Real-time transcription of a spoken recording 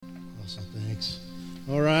Awesome, thanks.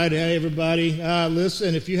 All right, hey, everybody.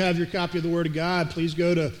 Listen, if you have your copy of the Word of God, please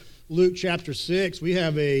go to Luke chapter 6. We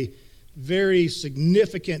have a very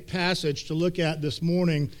significant passage to look at this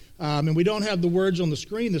morning, and we don't have the words on the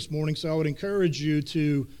screen this morning, so I would encourage you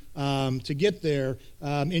to get there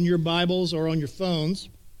in your Bibles or on your phones.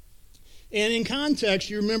 And in context,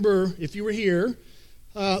 you remember, if you were here,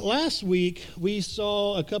 last week we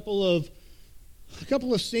saw a couple of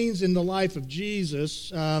scenes in the life of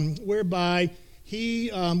Jesus whereby he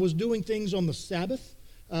was doing things on the Sabbath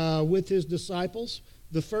with his disciples.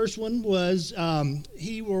 The first one was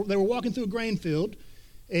they were walking through a grain field,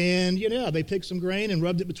 and they picked some grain and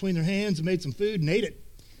rubbed it between their hands and made some food and ate it.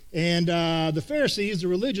 And the Pharisees, the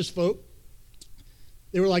religious folk,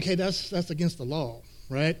 they were like, hey, that's against the law,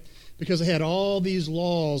 right? Because they had all these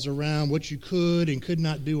laws around what you could and could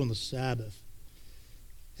not do on the Sabbath.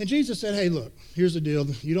 And Jesus said, hey, look, here's the deal.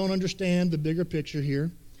 You don't understand the bigger picture here,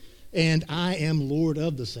 and I am Lord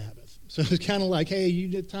of the Sabbath. So it's kind of like, hey, you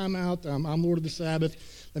did time out. I'm Lord of the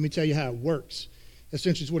Sabbath. Let me tell you how it works.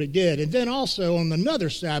 Essentially is what he did. And then also on another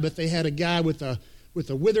Sabbath, they had a guy with a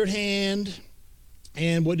withered hand.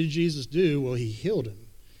 And what did Jesus do? Well, he healed him.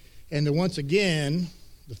 And then once again,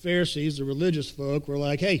 the Pharisees, the religious folk, were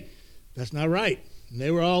like, hey, that's not right. And they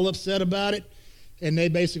were all upset about it. And they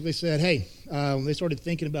basically said, hey, they started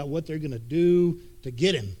thinking about what they're going to do to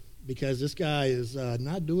get him, because this guy is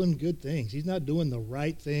not doing good things. He's not doing the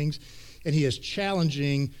right things, and he is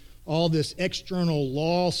challenging all this external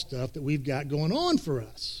law stuff that we've got going on for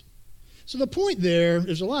us. So the point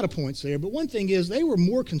there's a lot of points there, but one thing is they were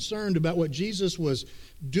more concerned about what Jesus was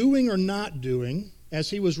doing or not doing as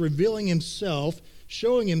he was revealing himself,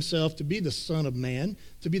 showing himself to be the Son of Man,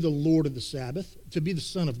 to be the Lord of the Sabbath, to be the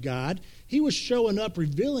Son of God. He was showing up,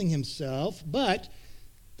 revealing himself, but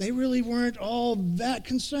they really weren't all that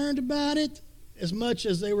concerned about it as much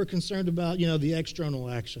as they were concerned about, the external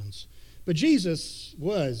actions. But Jesus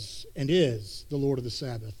was and is the Lord of the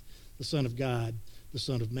Sabbath, the Son of God, the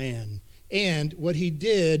Son of Man. And what he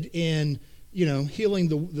did in healing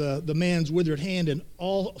the man's withered hand and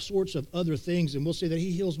all sorts of other things, and we'll see that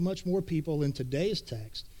he heals much more people in today's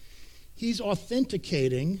text. He's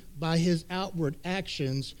authenticating by his outward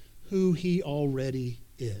actions who he already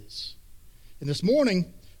is. And this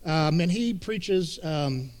morning, he preaches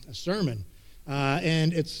a sermon,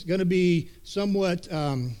 and it's going to be somewhat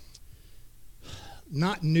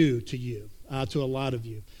not new to you, to a lot of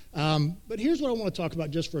you. But here's what I want to talk about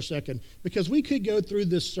just for a second, because we could go through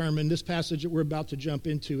this sermon, this passage that we're about to jump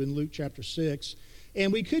into in Luke chapter 6,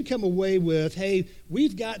 and we could come away with, hey,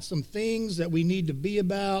 we've got some things that we need to be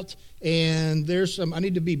about, and I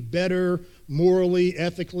need to be better morally,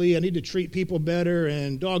 ethically, I need to treat people better,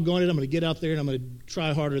 and doggone it, I'm going to get out there and I'm going to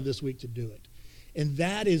try harder this week to do it. And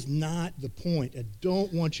that is not the point. I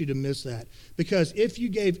don't want you to miss that, because if you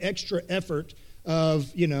gave extra effort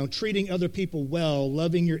of, treating other people well,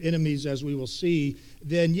 loving your enemies, as we will see,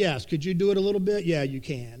 then yes, could you do it a little bit? Yeah, you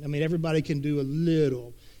can. I mean, everybody can do a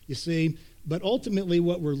little, you see. But ultimately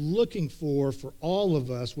what we're looking for all of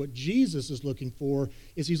us, what Jesus is looking for,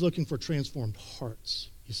 is he's looking for transformed hearts,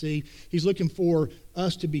 you see. He's looking for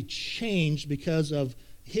us to be changed because of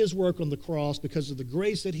his work on the cross, because of the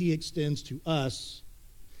grace that he extends to us.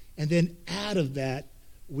 And then out of that,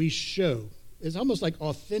 we show. It's almost like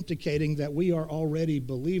authenticating that we are already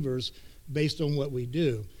believers based on what we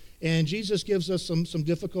do. And Jesus gives us some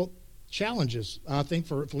difficult challenges, I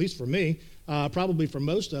think, at least for me, probably for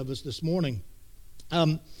most of us this morning.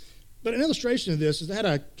 But an illustration of this is I had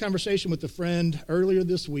a conversation with a friend earlier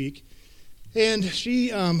this week, and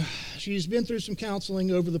she's been through some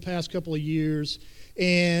counseling over the past couple of years,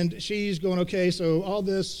 and she's going, okay, so all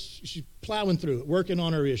this, she's plowing through it, working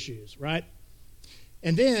on her issues, right?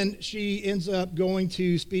 And then she ends up going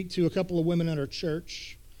to speak to a couple of women at her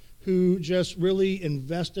church who just really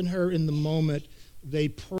invest in her in the moment. They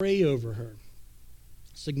pray over her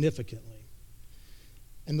significantly.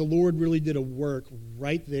 And the Lord really did a work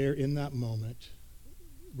right there in that moment,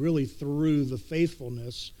 really through the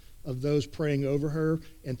faithfulness of those praying over her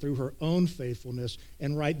and through her own faithfulness.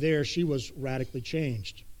 And right there, she was radically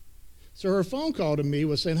changed. So her phone call to me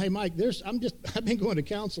was saying, hey, Mike, I've been going to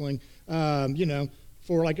counseling,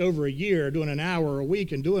 for like over a year, doing an hour a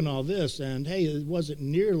week and doing all this. And, hey, it wasn't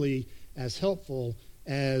nearly as helpful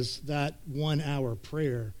as that 1 hour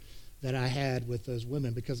prayer that I had with those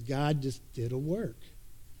women, because God just did a work.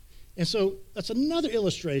 And so that's another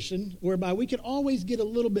illustration whereby we could always get a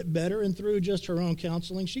little bit better, and through just her own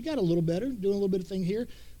counseling, she got a little better, doing a little bit of thing here,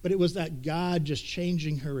 but it was that God just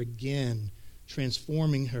changing her again,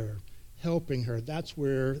 transforming her, helping her. That's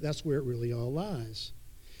where it really all lies.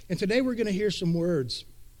 And today we're going to hear some words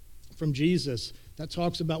from Jesus that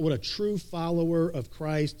talks about what a true follower of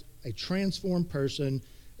Christ, a transformed person,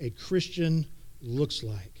 a Christian looks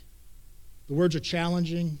like. The words are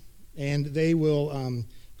challenging, and they will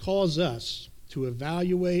cause us to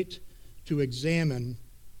evaluate, to examine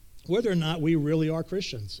whether or not we really are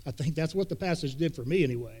Christians. I think that's what the passage did for me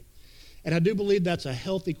anyway. And I do believe that's a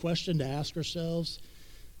healthy question to ask ourselves.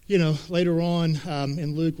 You know, later on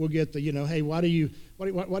in Luke, we'll get the, hey, why do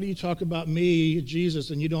you talk about me, Jesus,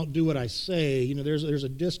 and you don't do what I say? You know, there's a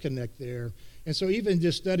disconnect there. And so even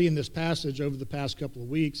just studying this passage over the past couple of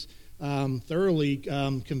weeks, thoroughly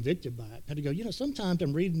convicted by it. I had to go, sometimes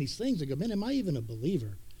I'm reading these things and go, man, am I even a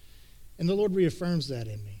believer? And the Lord reaffirms that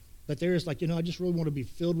in me. But there's I just really want to be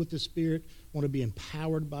filled with the Spirit, want to be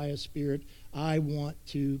empowered by His Spirit. I want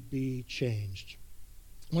to be changed.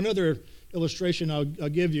 One other illustration I'll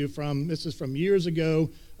give you this is from years ago,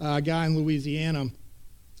 a guy in Louisiana.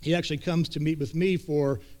 He actually comes to meet with me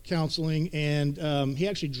for counseling, and he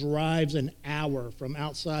actually drives an hour from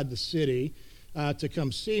outside the city to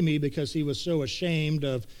come see me because he was so ashamed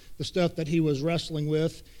of the stuff that he was wrestling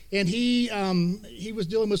with. And he was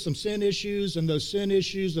dealing with some sin issues, and those sin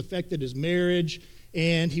issues affected his marriage,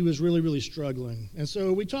 and he was really, really struggling. And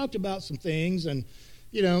so we talked about some things, and,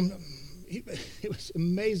 it was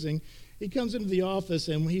amazing. He comes into the office,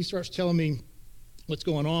 and he starts telling me what's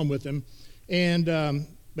going on with him. And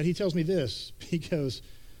but he tells me this. He goes,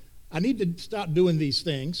 I need to stop doing these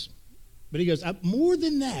things. But he goes, more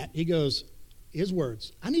than that, he goes, his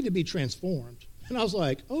words, I need to be transformed. And I was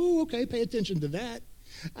like, oh, okay, pay attention to that.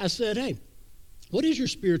 I said, hey, what is your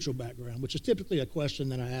spiritual background? Which is typically a question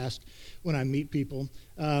that I ask when I meet people.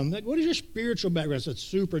 What is your spiritual background? So it's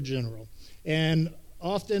super general. And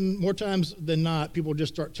often, more times than not, people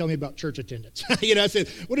just start telling me about church attendance. I said,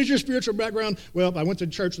 what is your spiritual background? Well, I went to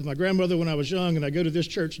church with my grandmother when I was young, and I go to this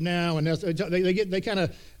church now, and they kind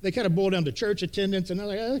of boil down to church attendance, and I'm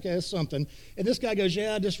like, okay, that's something. And this guy goes,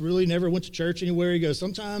 yeah, I just really never went to church anywhere. He goes,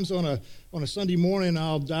 sometimes on a Sunday morning,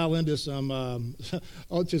 I'll dial into some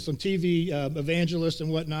TV evangelists and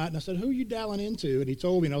whatnot. And I said, who are you dialing into? And he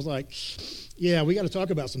told me, and I was like, yeah, we got to talk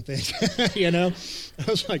about some things, I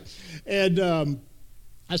was like, and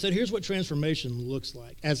I said, here's what transformation looks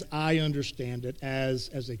like, as I understand it,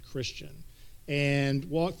 as a Christian, and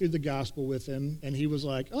walked through the gospel with him, and he was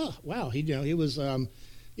like, oh, wow, he was,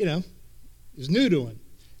 it was new to him.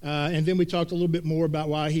 And then we talked a little bit more about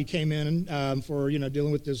why he came in for,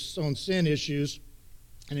 dealing with his own sin issues,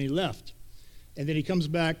 and he left. And then he comes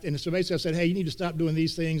back, and so basically I said, hey, you need to stop doing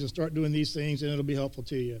these things and start doing these things, and it'll be helpful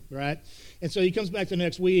to you, right? And so he comes back the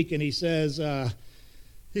next week, and he says,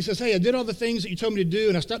 hey, I did all the things that you told me to do,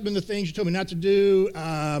 and I stopped doing the things you told me not to do.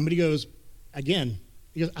 But he goes,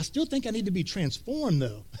 I still think I need to be transformed,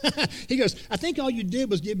 though. He goes, I think all you did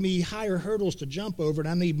was give me higher hurdles to jump over, and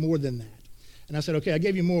I need more than that. And I said, okay, I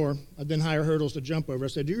gave you more than higher hurdles to jump over. I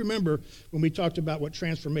said, do you remember when we talked about what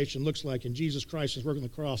transformation looks like and Jesus Christ is working the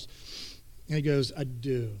cross? And he goes, I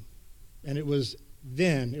do. And it was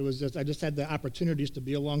I just had the opportunities to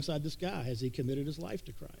be alongside this guy as he committed his life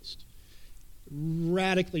to Christ.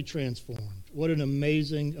 Radically transformed. What an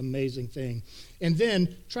amazing, amazing thing. And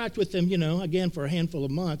then tracked with him, again for a handful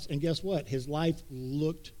of months, and guess what? His life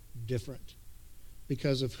looked different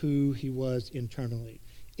because of who he was internally.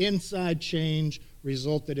 Inside change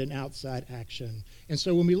resulted in outside action. And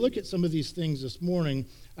so when we look at some of these things this morning,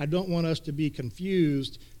 I don't want us to be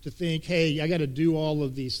confused to think, hey, I got to do all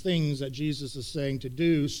of these things that Jesus is saying to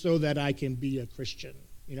do so that I can be a Christian.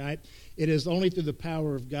 It is only through the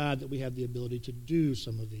power of God that we have the ability to do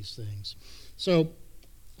some of these things. So,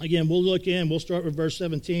 again, we'll start with verse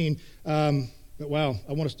 17. But wow,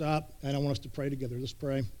 I want to stop, and I want us to pray together. Let's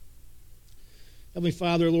pray. Heavenly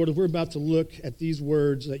Father, Lord, if we're about to look at these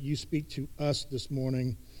words that you speak to us this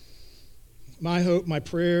morning, my hope, my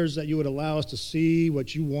prayer is that you would allow us to see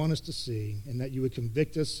what you want us to see, and that you would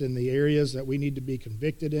convict us in the areas that we need to be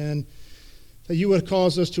convicted in, that you would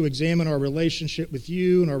cause us to examine our relationship with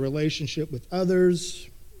you and our relationship with others,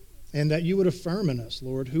 and that you would affirm in us,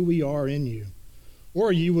 Lord, who we are in you.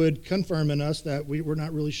 Or you would confirm in us that we're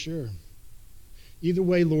not really sure. Either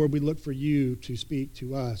way, Lord, we look for you to speak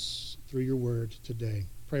to us through your word today.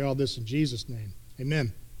 Pray all this in Jesus' name.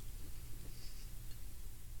 Amen.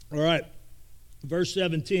 All right. Verse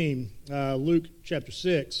 17, Luke chapter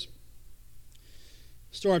 6.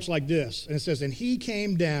 Starts like this, and it says, and he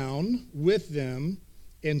came down with them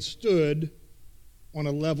and stood on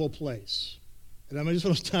a level place. And I just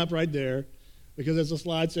want to stop right there, because as the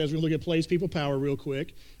slide says, we're going to look at place, people, power real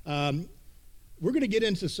quick. we're going to get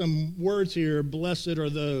into some words here, blessed are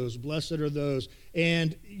those, blessed are those.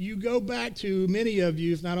 And you go back to, many of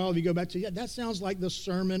you, if not all of you, go back to, yeah, that sounds like the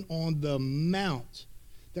Sermon on the Mount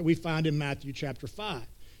that we find in Matthew chapter 5.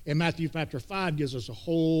 And Matthew chapter 5 gives us a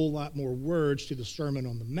whole lot more words to the Sermon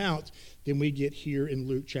on the Mount than we get here in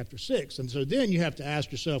Luke chapter 6. And so then you have to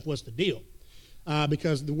ask yourself, what's the deal?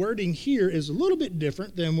 Because the wording here is a little bit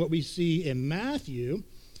different than what we see in Matthew.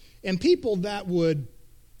 And people that would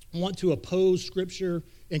want to oppose Scripture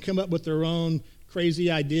and come up with their own crazy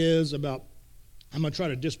ideas about, I'm going to try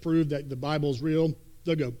to disprove that the Bible's real,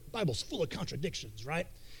 they'll go, Bible's full of contradictions, right?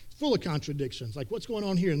 Full of contradictions. Like what's going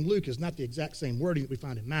on here in Luke is not the exact same wording that we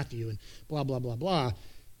find in Matthew and blah, blah, blah, blah.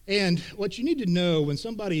 And what you need to know when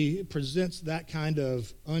somebody presents that kind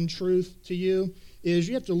of untruth to you is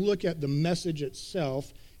you have to look at the message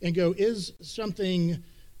itself and go, is something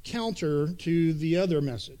counter to the other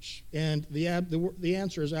message? And the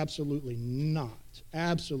answer is absolutely not.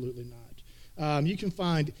 Absolutely not. You can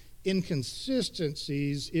find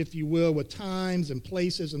inconsistencies, if you will, with times and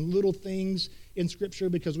places and little things in Scripture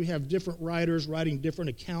because we have different writers writing different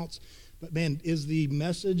accounts. But man, is the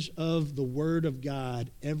message of the Word of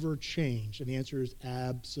God ever changed? And the answer is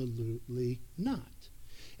absolutely not.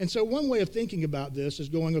 And so one way of thinking about this is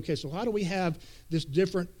going, okay, so how do we have this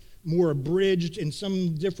different, more abridged in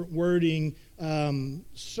some different wording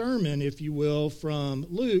sermon, if you will, from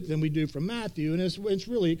Luke than we do from Matthew? And it's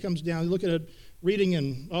really, it comes down, look at it, reading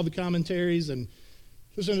and all the commentaries and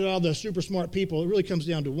listening to all the super smart people, it really comes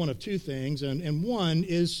down to one of two things. And one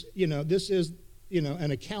is, this is,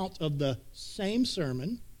 an account of the same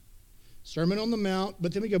sermon on the Mount,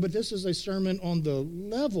 but then we go, but this is a sermon on the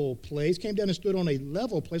level place, came down and stood on a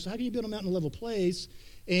level place. So how can you build a mountain on a level place?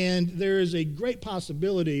 And there is a great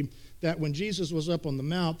possibility that when Jesus was up on the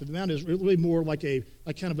Mount, the Mount is really more like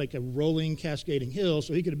kind of like a rolling, cascading hill,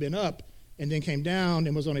 so he could have been up and then came down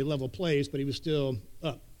and was on a level place, but he was still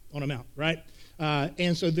up on a mount, right?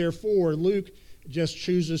 And so therefore, Luke just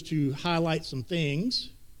chooses to highlight some things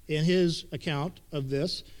in his account of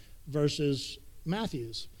this versus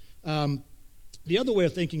Matthew's. The other way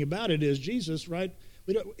of thinking about it is Jesus, right?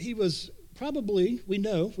 He was probably, we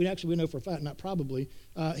know for a fact, not probably,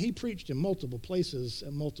 he preached in multiple places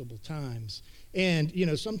at multiple times. And,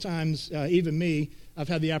 sometimes, even me, I've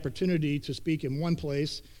had the opportunity to speak in one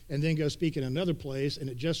place and then go speak in another place, and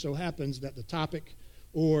it just so happens that the topic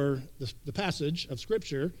or the passage of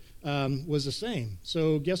Scripture was the same.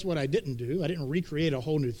 So guess what I didn't do? I didn't recreate a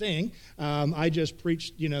whole new thing. I just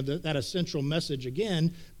preached, that essential message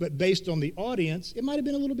again, but based on the audience, it might have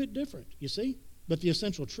been a little bit different, you see? But the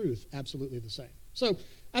essential truth, absolutely the same. So,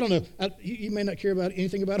 I don't know. You may not care about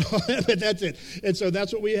anything about all that, but that's it. And so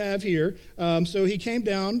that's what we have here. So he came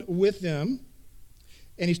down with them,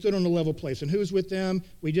 and he stood on a level place. And who's with them?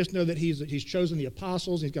 We just know that he's chosen the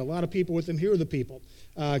apostles. He's got a lot of people with him. Here are the people.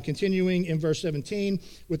 Continuing in verse 17,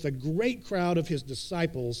 with a great crowd of his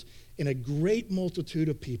disciples and a great multitude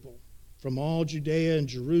of people from all Judea and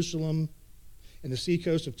Jerusalem and the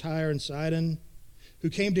seacoast of Tyre and Sidon, who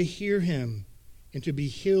came to hear him and to be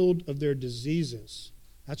healed of their diseases.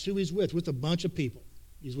 That's who he's with a bunch of people.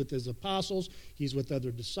 He's with his apostles. He's with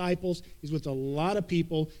other disciples. He's with a lot of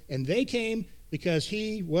people. And they came because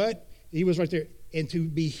he was right there. And to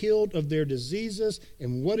be healed of their diseases.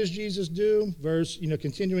 And what does Jesus do?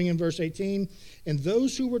 Continuing in verse 18. And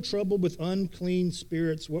those who were troubled with unclean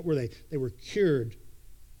spirits, what were they? They were cured.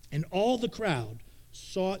 And all the crowd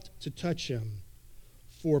sought to touch him,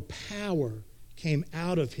 for power came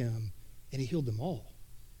out of him, and he healed them all.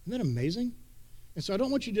 Isn't that amazing? And so I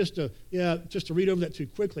don't want you just to read over that too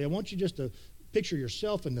quickly. I want you just to picture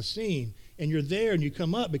yourself in the scene, and you're there, and you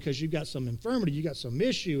come up because you've got some infirmity, you got some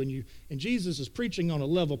issue, and Jesus is preaching on a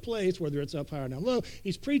level place, whether it's up high or down low.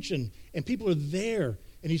 He's preaching, and people are there,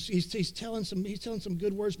 and he's telling some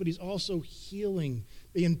good words, but he's also healing.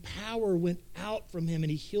 The power went out from him,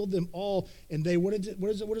 and he healed them all. And what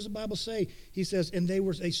does the Bible say? He says, and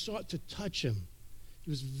they sought to touch him. He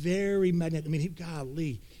was very magnetic. I mean,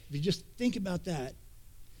 golly, if you just think about that,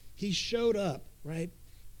 he showed up, right,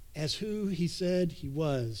 as who he said he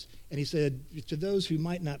was. And he said, to those who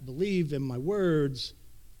might not believe in my words,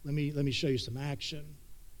 let me show you some action.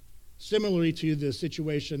 Similarly to the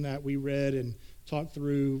situation that we read and talked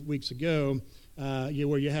through weeks ago,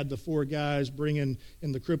 where you had the four guys bringing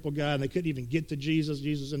in the crippled guy, and they couldn't even get to Jesus.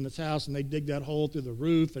 Jesus in this house, and they dig that hole through the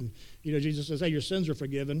roof, and Jesus says, hey, your sins are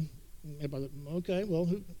forgiven. Okay, well,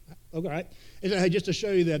 all right. And hey, just to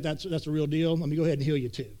show you that that's a real deal, let me go ahead and heal you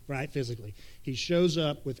too, right, physically. He shows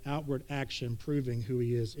up with outward action, proving who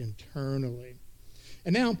he is internally.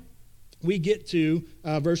 And now we get to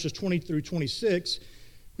verses 20 through 26,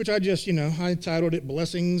 which I just, I entitled it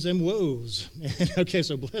Blessings and Woes. Okay,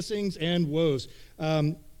 so blessings and woes.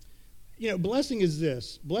 Blessing is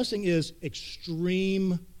this. Blessing is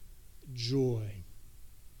extreme joy.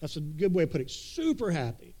 That's a good way to put it. Super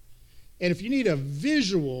happy. And if you need a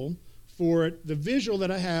visual for it, the visual that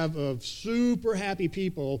I have of super happy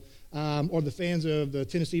people are the fans of the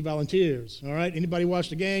Tennessee Volunteers. All right? Anybody watch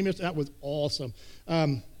the game? That was awesome.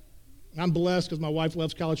 I'm blessed because my wife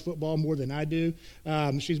loves college football more than I do.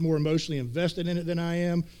 She's more emotionally invested in it than I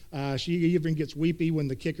am. She even gets weepy when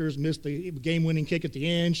the kickers miss the game-winning kick at the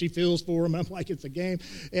end. She feels for them. I'm like, it's a game.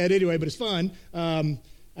 And anyway, but it's fun. I'm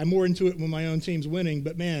more into it when my own team's winning.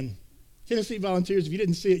 But, man, Tennessee Volunteers, if you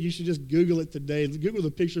didn't see it, you should just Google it today. Google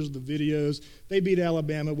the pictures of the videos. They beat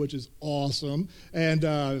Alabama, which is awesome, and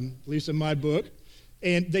at least in my book.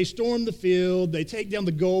 And they storm the field. They take down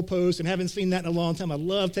the goalpost, and haven't seen that in a long time. I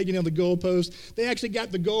love taking down the goalpost. They actually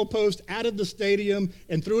got the goalpost out of the stadium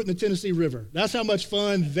and threw it in the Tennessee River. That's how much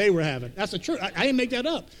fun they were having. That's the truth. I didn't make that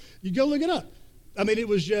up. You go look it up. I mean, it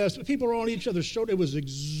was just, people were on each other's shoulder. It was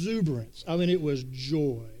exuberance. I mean, it was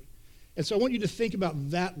joy. And so I want you to think about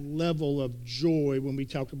that level of joy when we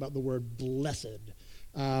talk about the word blessed.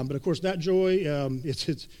 But, of course, that joy,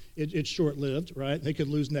 it's short-lived, right? They could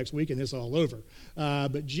lose next week and it's all over.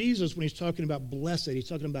 But Jesus, when he's talking about blessed, he's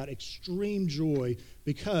talking about extreme joy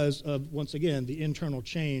because of, once again, the internal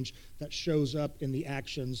change that shows up in the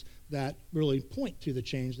actions that really point to the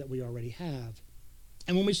change that we already have.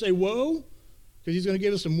 And when we say woe, because he's going to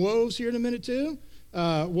give us some woes here in a minute too,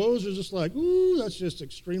 woes are just like, ooh, that's just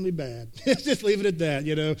extremely bad. Just leave it at that,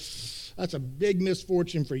 That's a big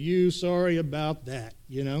misfortune for you. Sorry about that,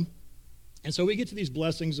 And so we get to these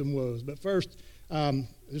blessings and woes. But first, I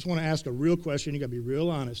just want to ask a real question. You got to be real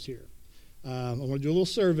honest here. I want to do a little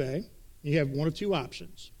survey. You have one of two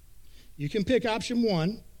options. You can pick option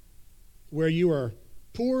one, where you are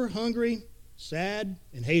poor, hungry, sad,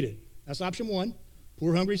 and hated. That's option one.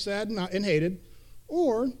 Poor, hungry, sad, and hated.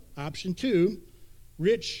 Or option two,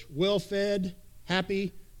 rich, well-fed,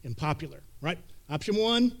 happy, and popular. Right? Option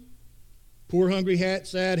one, poor, hungry,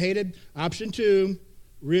 sad, hated. Option two,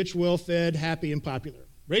 rich, well-fed, happy, and popular.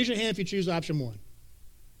 Raise your hand if you choose option one.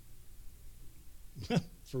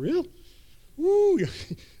 For real? Woo!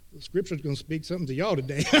 The Scripture's going to speak something to y'all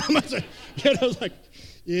today. I was like,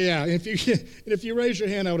 yeah. And if you raise your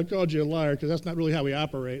hand, I would have called you a liar because that's not really how we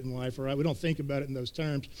operate in life, all right? We don't think about it in those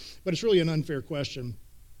terms. But it's really an unfair question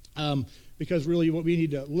because really what we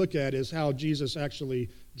need to look at is how Jesus actually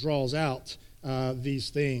draws out these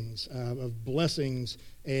things of blessings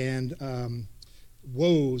and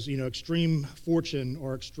woes, extreme fortune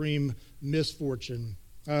or extreme misfortune.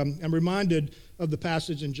 I'm reminded of the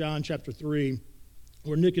passage in John chapter 3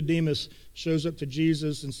 where Nicodemus shows up to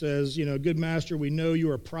Jesus and says, good master, we know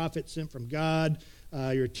you're a prophet sent from God.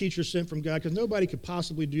 You're a teacher sent from God, because nobody could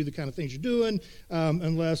possibly do the kind of things you're doing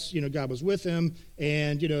unless, God was with him.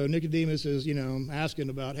 And, Nicodemus is, asking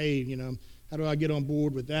about, hey, how do I get on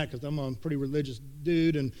board with that? Because I'm a pretty religious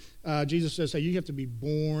dude. And Jesus says, hey, you have to be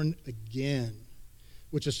born again.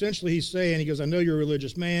 Which essentially he's saying, he goes, I know you're a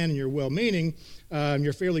religious man and you're well-meaning, and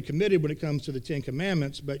you're fairly committed when it comes to the Ten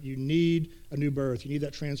Commandments, but you need a new birth. You need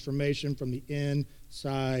that transformation from the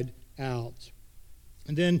inside out.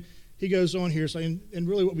 And then he goes on here saying, and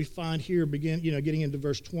really what we find here, getting into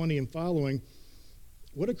verse 20 and following,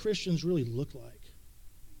 what do Christians really look like?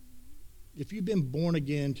 If you've been born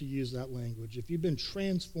again, to use that language, if you've been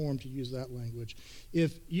transformed, to use that language,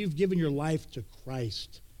 if you've given your life to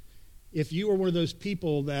Christ, if you are one of those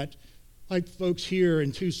people that, like folks here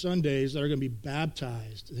in 2 Sundays that are going to be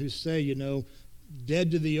baptized, who say,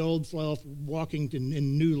 dead to the old self, walking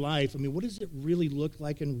in new life, what does it really look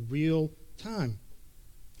like in real time?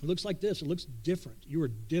 It looks like this. It looks different. You are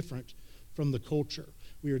different from the culture.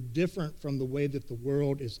 We are different from the way that the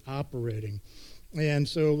world is operating. And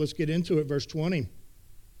so let's get into it. Verse 20.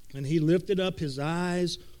 And he lifted up his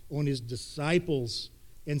eyes on his disciples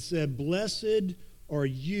and said, Blessed are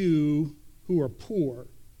you who are poor,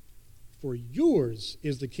 for yours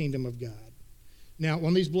is the kingdom of God. Now,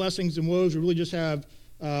 on these blessings and woes, we have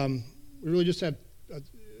a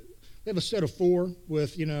set of 4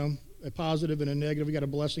 with, a positive and a negative. We got a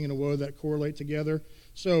blessing and a woe that correlate together.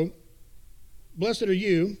 So, blessed are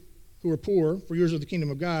you who are poor, for yours is the kingdom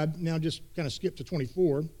of God. Now just kind of skip to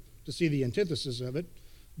 24 to see the antithesis of it.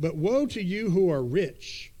 But woe to you who are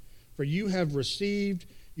rich, for you have received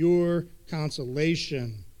your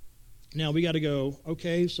consolation. Now we got to go,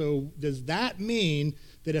 okay, so does that mean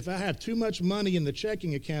that if I have too much money in the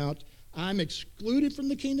checking account, I'm excluded from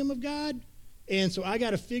the kingdom of God? And so I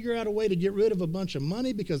got to figure out a way to get rid of a bunch of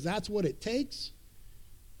money because that's what it takes?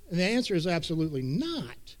 And the answer is absolutely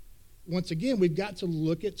not. Once again, we've got to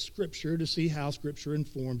look at Scripture to see how Scripture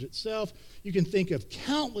informs itself. You can think of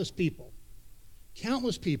countless people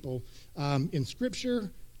in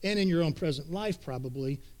Scripture and in your own present life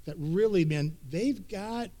probably that really, man, they've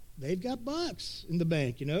got bucks in the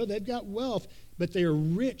bank, they've got wealth, but they are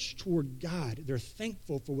rich toward God. They're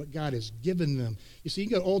thankful for what God has given them. You see, you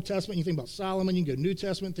can go Old Testament, you think about Solomon, you can go New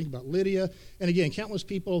Testament, think about Lydia, and again, countless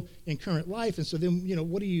people in current life. And so then,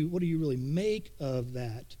 what do you really make of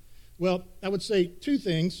that? Well, I would say two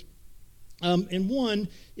things. And one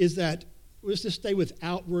is that let's just stay with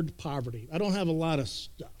outward poverty. I don't have a lot of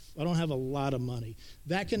stuff. I don't have a lot of money.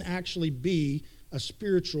 That can actually be a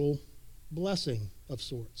spiritual blessing of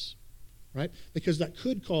sorts, right? Because that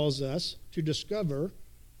could cause us to discover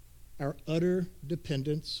our utter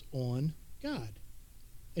dependence on God.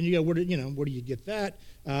 And you go, where do you get that?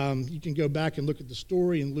 You can go back and look at the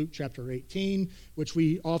story in Luke chapter 18, which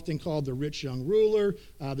we often call the rich young ruler.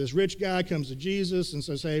 This rich guy comes to Jesus and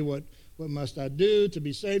says, hey, what must I do to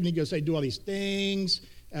be saved? And he goes, hey, do all these things.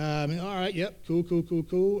 All right, yep,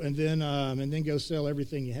 cool. And then go sell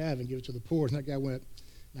everything you have and give it to the poor. And that guy went,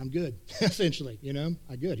 I'm good, essentially, I'm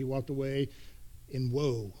good. He walked away in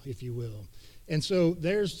woe, if you will. And so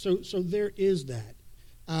there is that.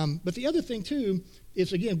 But the other thing, too,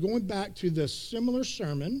 is, again, going back to the similar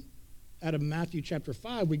sermon out of Matthew chapter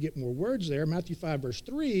 5, we get more words there. Matthew 5, verse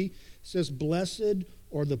 3 says, blessed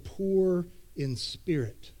are the poor in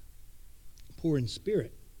spirit,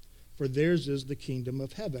 for theirs is the kingdom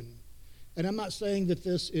of heaven. And I'm not saying that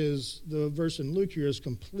the verse in Luke here is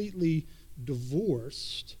completely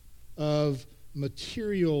divorced of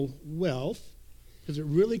material wealth, because it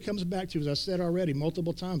really comes back to, as I said already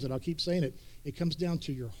multiple times, and I'll keep saying it, it comes down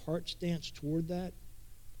to your heart stance toward that.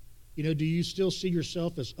 Do you still see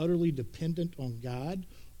yourself as utterly dependent on God?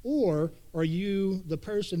 Or are you the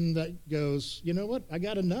person that goes, you know what, I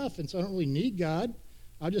got enough, and so I don't really need God.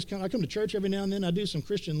 I come to church every now and then, I do some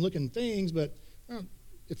Christian-looking things, but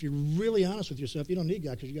if you're really honest with yourself, you don't need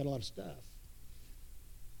God because you got a lot of stuff.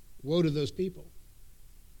 Woe to those people.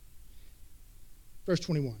 Verse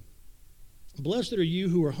 21. Blessed are you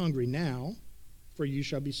who are hungry now, for you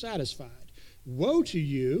shall be satisfied. Woe to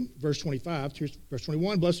you, verse 25, verse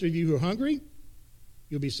 21, blessed are you who are hungry,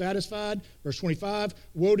 you'll be satisfied. Verse 25,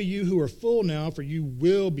 woe to you who are full now, for you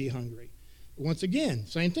will be hungry. Once again,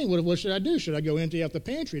 same thing. What should I do? Should I go empty out the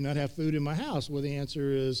pantry and not have food in my house? Well, the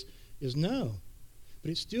answer is no.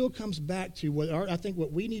 But it still comes back to I think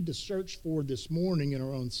what we need to search for this morning in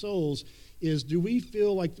our own souls is, do we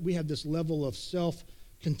feel like we have this level of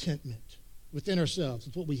self-contentment within ourselves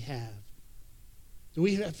with what we have? Do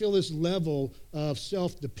we feel this level of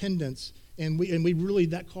self-dependence, and we really,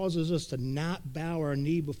 that causes us to not bow our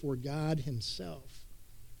knee before God himself?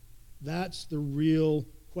 That's the real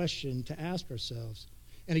question to ask ourselves.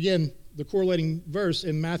 And again, the correlating verse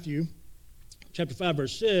in Matthew chapter 5,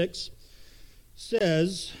 verse 6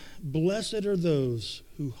 says, blessed are those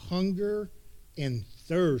who hunger and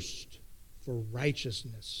thirst for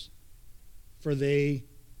righteousness, for they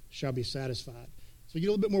shall be satisfied. So you get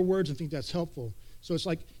a little bit more words and think that's helpful. So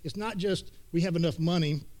it's not just we have enough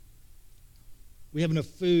money, we have enough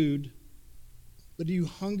food, but do you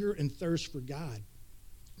hunger and thirst for God?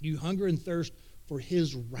 Do you hunger and thirst for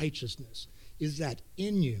his righteousness? Is that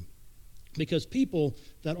in you? Because people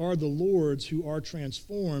that are the Lord's, who are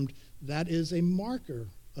transformed, that is a marker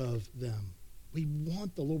of them. We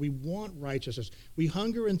want the Lord. We want righteousness. We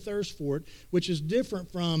hunger and thirst for it, which is different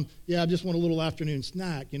from, I just want a little afternoon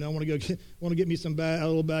snack. I want to get me a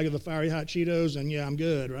little bag of the fiery hot Cheetos, and I'm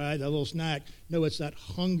good, right? That little snack. No, it's that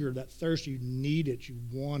hunger, that thirst. You need it. You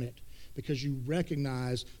want it, because you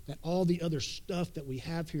recognize that all the other stuff that we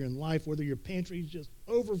have here in life, whether your pantry is just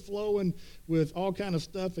overflowing with all kind of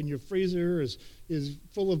stuff and your freezer is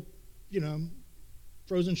full of,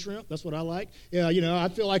 frozen shrimp. That's what I like. I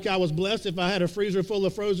feel like I was blessed if I had a freezer full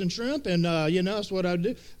of frozen shrimp, and, that's what I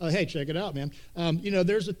do. Hey, check it out, man.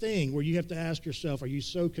 There's a thing where you have to ask yourself, are you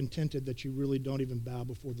so contented that you really don't even bow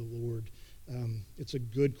before the Lord? It's a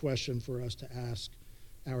good question for us to ask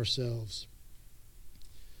ourselves.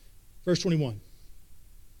 Verse 21,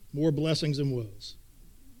 more blessings and woes.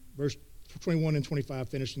 Verse 21 and 25,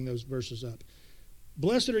 finishing those verses up.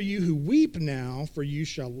 Blessed are you who weep now, for you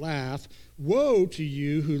shall laugh. Woe to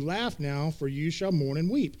you who laugh now, for you shall mourn and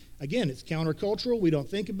weep. Again, it's countercultural. We don't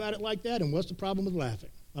think about it like that. And what's the problem with laughing?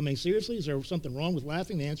 I mean, seriously, is there something wrong with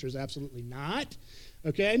laughing? The answer is absolutely not.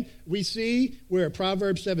 Okay? We see where at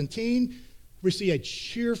Proverbs 17, we see a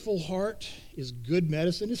cheerful heart is good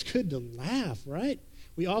medicine. It's good to laugh, right?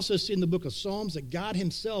 We also see in the book of Psalms that God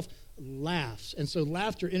himself laughs. And so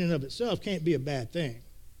laughter in and of itself can't be a bad thing.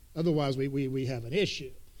 Otherwise, we have an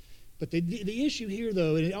issue. But the issue here,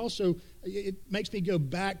 though, and it makes me go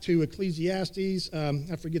back to Ecclesiastes,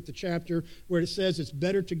 I forget the chapter, where it says it's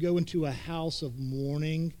better to go into a house of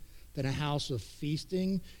mourning than a house of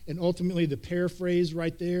feasting. And ultimately, the paraphrase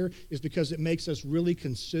right there is because it makes us really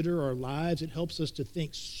consider our lives. It helps us to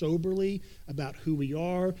think soberly about who we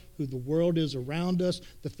are, who the world is around us,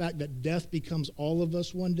 the fact that death becomes all of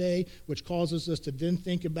us one day, which causes us to then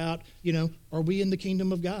think about, are we in the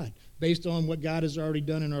kingdom of God based on what God has already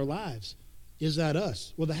done in our lives? Is that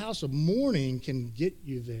us? Well, the house of mourning can get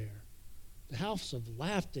you there. The house of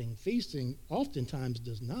laughing, feasting, oftentimes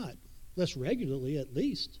does not, less regularly at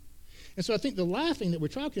least. And so I think the laughing that we're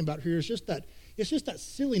talking about here is just that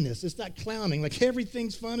silliness. It's that clowning, like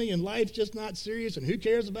everything's funny and life's just not serious and who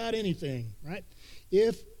cares about anything, right?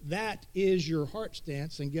 If that is your heart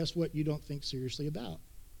stance, then guess what you don't think seriously about?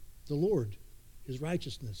 The Lord, his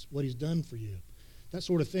righteousness, what he's done for you, that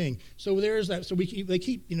sort of thing. So there's that. So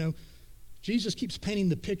Jesus keeps painting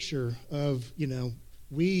the picture of,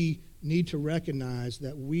 we need to recognize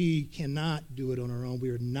that we cannot do it on our own. We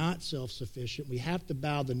are not self-sufficient. We have to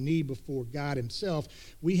bow the knee before God himself.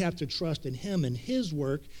 We have to trust in him and his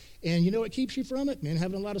work. And what keeps you from it? Man,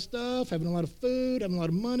 having a lot of stuff, having a lot of food, having a lot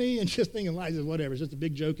of money, and just thinking life is whatever. It's just a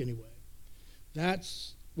big joke anyway.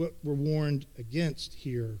 That's what we're warned against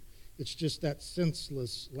here. It's just that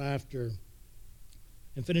senseless laughter.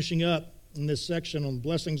 And finishing up in this section on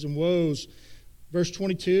blessings and woes, verse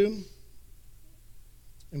 22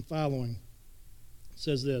 and following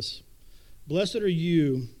says this: Blessed are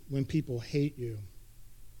you when people hate you,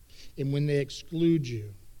 and when they exclude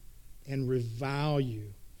you, and revile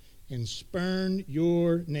you, and spurn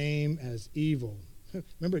your name as evil.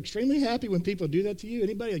 Remember, extremely happy when people do that to you?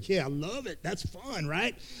 Anybody like, yeah, I love it. That's fun,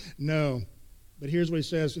 right? No. But here's what he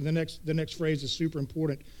says, and the next phrase is super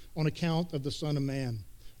important: on account of the Son of Man,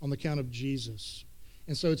 on account of Jesus.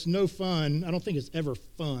 And so it's no fun. I don't think it's ever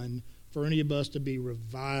fun for any of us to be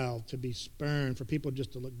reviled, to be spurned, for people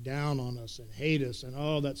just to look down on us and hate us and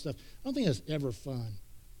all that stuff. I don't think that's ever fun.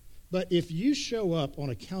 But if you show up on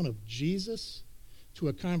account of Jesus to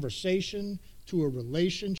a conversation, to a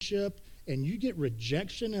relationship, and you get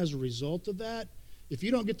rejection as a result of that, if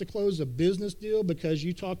you don't get to close a business deal because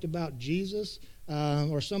you talked about Jesus,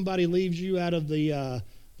 or somebody leaves you out of the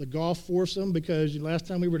golf foursome because last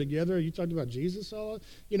time we were together you talked about Jesus,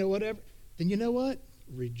 whatever, then you know what?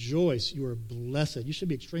 Rejoice. You are blessed. You should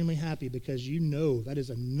be extremely happy because you know that is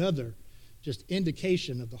another just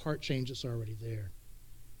indication of the heart change that's already there.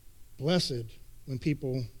 Blessed when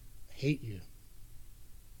people hate you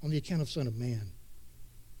on the account of Son of Man.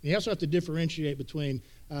 And you also have to differentiate between,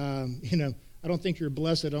 I don't think you're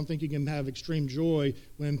blessed. I don't think you can have extreme joy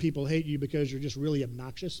when people hate you because you're just really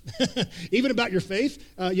obnoxious. Even about your faith,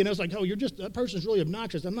 it's like, oh, that person's really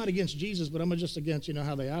obnoxious. I'm not against Jesus, but I'm just against,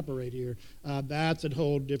 how they operate here. That's a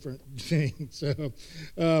whole different thing. So,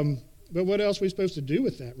 but what else are we supposed to do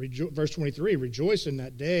with that? Verse 23, rejoice in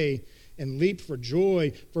that day and leap for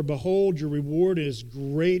joy, for behold, your reward is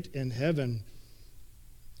great in heaven.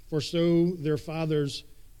 For so their fathers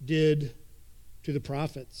did to the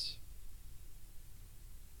prophets.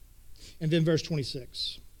 And then verse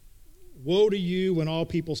 26, woe to you when all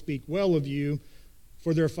people speak well of you,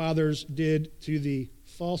 for their fathers did to the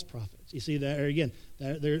false prophets. You see that again?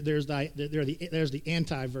 There's the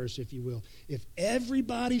anti-verse, if you will. If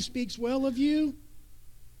everybody speaks well of you,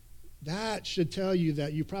 that should tell you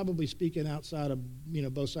that you're probably speaking outside of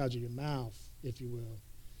both sides of your mouth, if you will.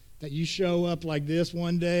 That you show up like this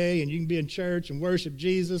one day and you can be in church and worship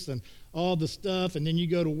Jesus and all the stuff, and then you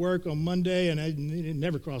go to work on Monday and it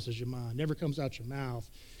never crosses your mind, never comes out your mouth,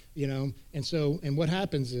 And what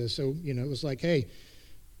happens is, it was like, hey,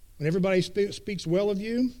 when everybody speaks well of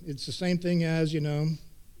you, it's the same thing as,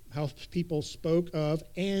 how people spoke of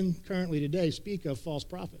and currently today speak of false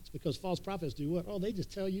prophets. Because false prophets do what? Oh, they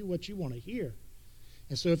just tell you what you want to hear.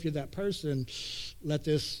 And so if you're that person, let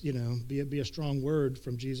this, be a strong word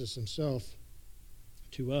from Jesus himself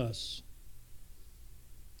to us.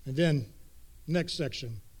 And then, next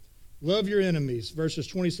section. Love your enemies, verses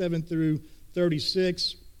 27 through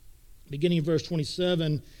 36. Beginning of verse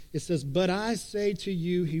 27, it says, but I say to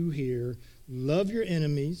you who hear, love your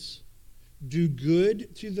enemies, do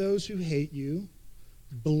good to those who hate you,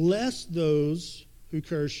 bless those who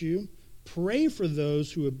curse you, pray for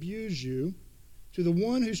those who abuse you. To the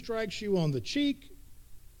one who strikes you on the cheek,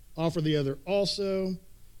 offer the other also,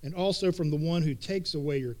 and also from the one who takes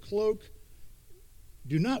away your cloak.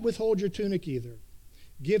 Do not withhold your tunic either.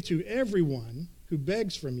 Give to everyone who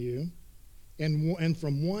begs from you, and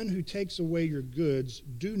from one who takes away your goods,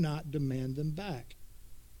 do not demand them back.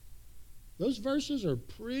 Those verses are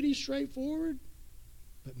pretty straightforward,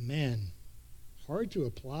 but man, hard to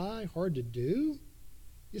apply, hard to do,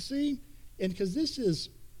 you see? And because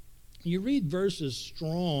you read verses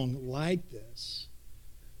strong like this,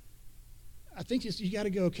 I think you got to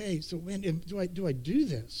go, okay, so when do I do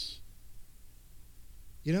this?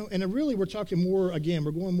 You know, and really we're talking more, again,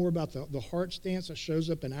 we're going more about the heart stance that shows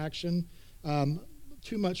up in action.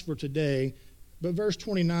 Too much for today. But verse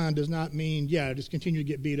 29 does not mean, just continue to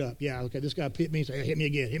get beat up. Yeah, okay, this guy hit me and say, hey, hit me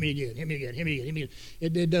again, hit me again, hit me again, hit me again, hit me again.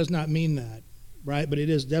 It does not mean that, right? But it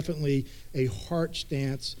is definitely a heart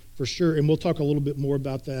stance for sure. And we'll talk a little bit more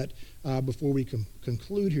about that before we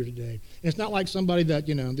conclude here today. And it's not like somebody that,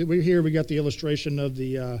 we got the illustration of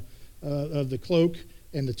the cloak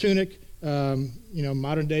and the tunic.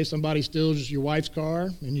 Modern day, somebody steals your wife's car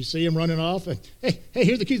and you see him running off and, hey,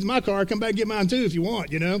 here's the keys to my car. Come back and get mine too if you want,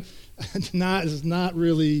 It's not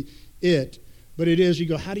really it. But it is, you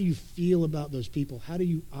go, how do you feel about those people? How do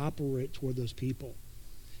you operate toward those people?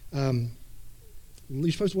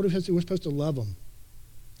 We're supposed to love them.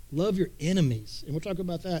 Love your enemies. And we'll talk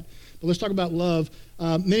about that. But let's talk about love.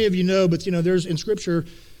 Many of you know, but there's in Scripture,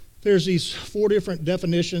 there's these 4 different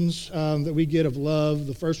definitions that we get of love.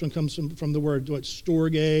 The first one comes from the word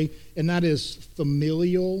storge, and that is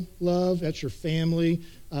familial love. That's your family.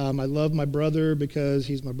 I love my brother because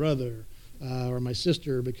he's my brother, or my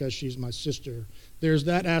sister because she's my sister. There's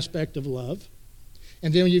that aspect of love.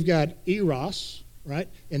 And then you've got eros, right?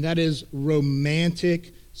 And that is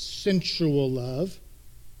romantic, sensual love.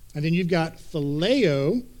 And then you've got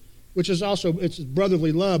phileo, which is also, it's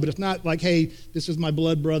brotherly love, but it's not like, hey, this is my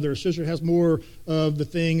blood brother or sister. It has more of the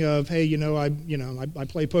thing of, hey, I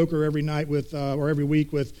play poker every night or every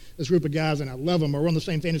week with this group of guys, and I love them, or we're on the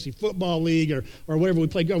same fantasy football league, or whatever.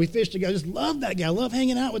 We fish together. I just love that guy. I love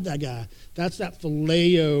hanging out with that guy. That's that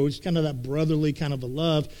phileo. It's kind of that brotherly kind of a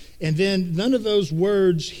love. And then none of those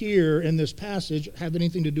words here in this passage have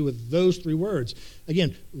anything to do with those 3 words.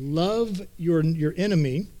 Again, love your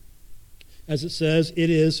enemy. As it says, it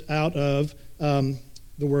is out of the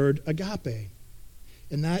word agape.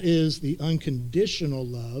 And that is the unconditional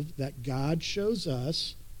love that God shows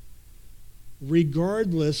us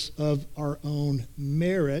regardless of our own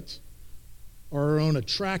merit or our own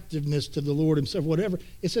attractiveness to the Lord himself, whatever.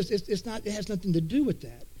 It says it has nothing to do with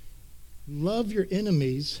that. Love your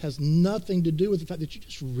enemies has nothing to do with the fact that you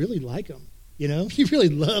just really like them. You really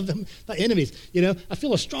love them, not enemies. I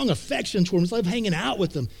feel a strong affection toward them. It's like hanging out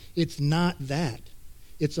with them. It's not that.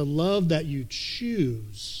 It's a love that you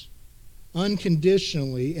choose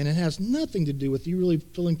unconditionally, and it has nothing to do with you really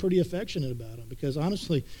feeling pretty affectionate about them. Because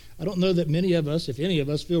honestly, I don't know that many of us, if any of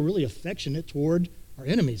us, feel really affectionate toward our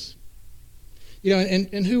enemies.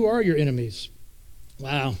 And who are your enemies?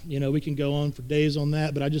 Wow, we can go on for days on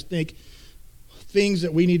that, but I just think things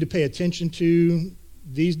that we need to pay attention to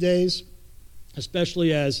these days,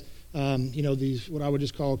 especially as, these, what I would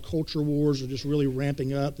just call culture wars are just really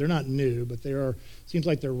ramping up. They're not new, but seems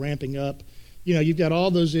like they're ramping up. You've got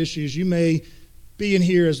all those issues. You may be in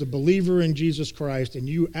here as a believer in Jesus Christ, and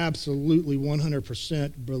you absolutely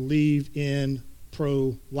 100% believe in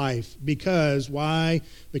pro-life. Because, why?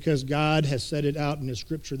 Because God has set it out in the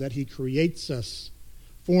Scripture that he creates us,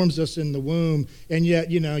 forms us in the womb, and yet,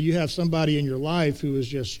 you have somebody in your life who is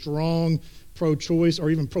just strong pro-choice or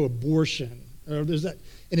even pro-abortion.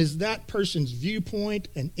 Is that person's viewpoint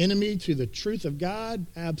an enemy to the truth of God?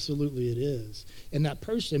 Absolutely it is. And that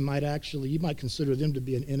person you might consider them to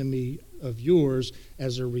be an enemy of yours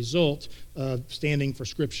as a result of standing for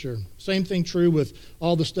Scripture. Same thing true with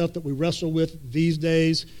all the stuff that we wrestle with these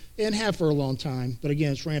days and have for a long time. But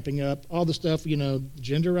again, it's ramping up. All the stuff,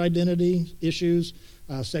 gender identity issues,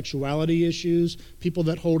 sexuality issues, people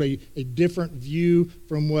that hold a different view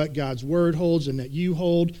from what God's Word holds and that you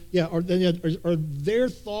hold. Are their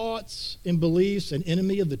thoughts and beliefs an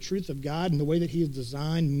enemy of the truth of God and the way that he has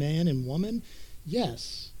designed man and woman?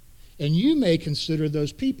 Yes. And you may consider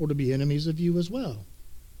those people to be enemies of you as well.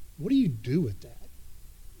 What do you do with that?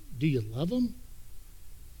 Do you love them?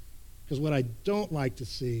 Because what I don't like to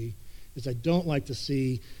see is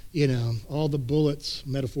all the bullets,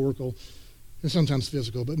 metaphorical, and sometimes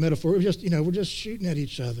physical, but metaphorical, we're just shooting at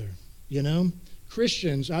each other,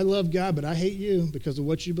 Christians, I love God, but I hate you because of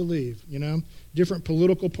what you believe, Different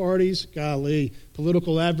political parties, golly,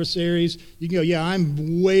 political adversaries. You can go,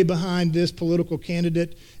 I'm way behind this political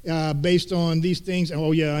candidate based on these things.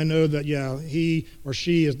 Oh, yeah, I know that, he or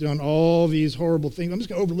she has done all these horrible things. I'm just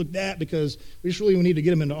going to overlook that because we just really need to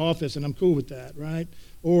get him into office, and I'm cool with that, right?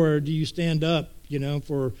 Or do you stand up,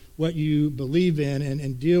 for what you believe in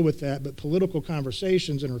and deal with that. But political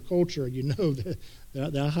conversations in our culture,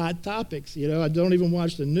 they're hot topics. I don't even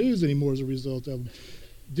watch the news anymore as a result of them.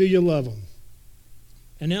 Do you love them?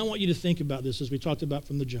 And now I want you to think about this as we talked about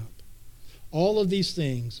from the jump. All of these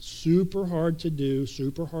things, super hard to do,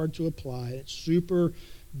 super hard to apply. It's super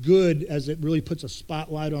good as it really puts a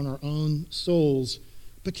spotlight on our own souls.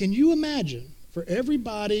 But can you imagine for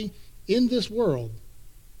everybody in this world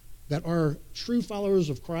that are true followers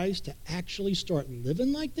of Christ to actually start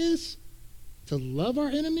living like this? To love our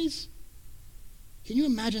enemies? Can you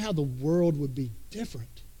imagine how the world would be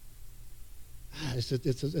different?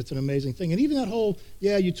 It's an amazing thing. And even that whole,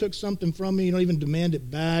 you took something from me, you don't even demand it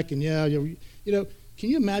back, and can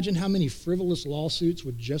you imagine how many frivolous lawsuits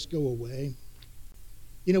would just go away?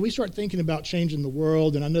 We start thinking about changing the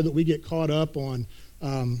world, and I know that we get caught up on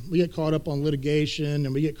litigation,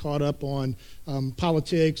 and we get caught up on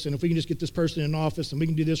politics, and if we can just get this person in office and we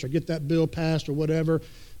can do this or get that bill passed or whatever.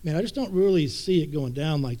 Man, I just don't really see it going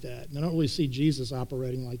down like that. And I don't really see Jesus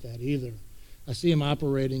operating like that either. I see him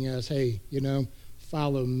operating as, hey,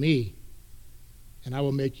 follow me, and I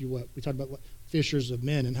will make you what? We talked about fishers of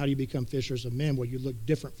men, and how do you become fishers of men? Well, you look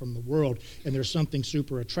different from the world, and there's something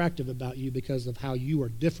super attractive about you because of how you are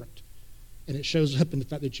different. And it shows up in the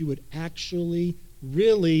fact that you would actually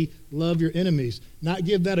really love your enemies. Not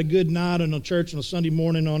give that a good nod in a church on a Sunday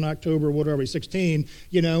morning on October, 16,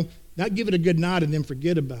 not give it a good nod and then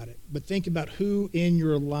forget about it. But think about who in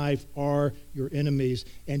your life are your enemies,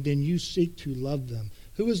 and then you seek to love them.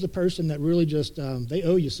 Who is the person that really just, they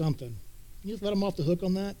owe you something? Can you let them off the hook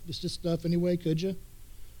on that? It's just stuff anyway, could you?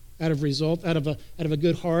 Out of a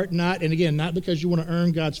good heart, not because you want to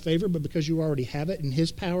earn God's favor, but because you already have it and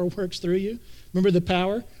his power works through you. Remember the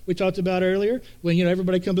power we talked about earlier? When,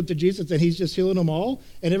 everybody comes up to Jesus and he's just healing them all,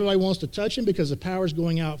 and everybody wants to touch him because the power is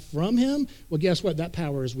going out from him. Well, guess what? That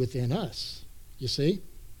power is within us, you see?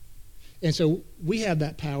 And so we have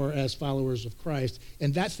that power as followers of Christ,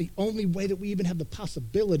 and that's the only way that we even have the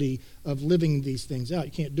possibility of living these things out.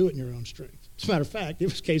 You can't do it in your own strength. As a matter of fact, it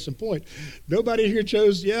was case in point. Nobody here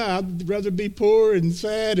chose, I'd rather be poor and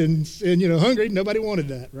sad and hungry. Nobody wanted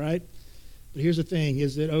that, right? But here's the thing.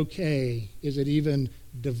 Is it okay? Is it even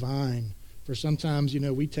divine? For sometimes,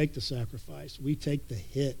 we take the sacrifice. We take the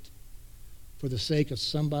hit for the sake of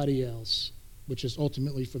somebody else, which is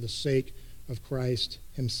ultimately for the sake of Christ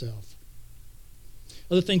himself.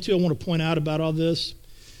 Other thing, too, I want to point out about all this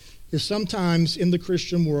is sometimes in the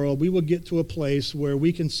Christian world, we will get to a place where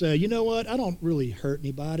we can say, you know what, I don't really hurt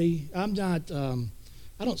anybody. I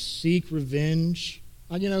don't seek revenge.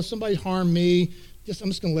 Somebody harmed me. I'm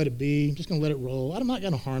just going to let it be. I'm just going to let it roll. I'm not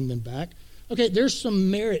going to harm them back. Okay, there's some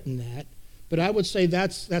merit in that, but I would say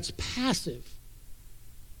that's passive.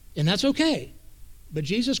 And that's okay. But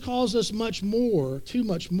Jesus calls us too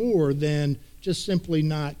much more than just simply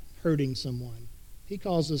not hurting someone. He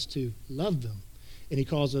calls us to love them, and he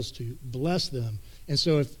calls us to bless them. And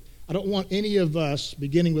so if I don't want any of us,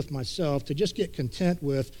 beginning with myself, to just get content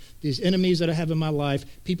with these enemies that I have in my life,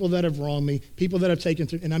 people that have wronged me, people that have taken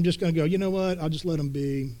through, and I'm just going to go, you know what, I'll just let them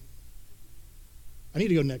be. I need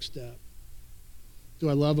to go next step. Do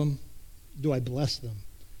I love them? Do I bless them?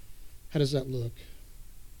 How does that look?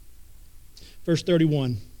 Verse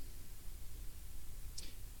 31.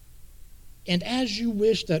 And as you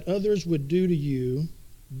wish that others would do to you,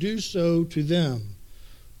 do so to them.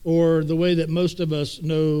 Or the way that most of us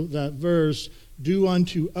know that verse, do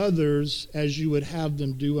unto others as you would have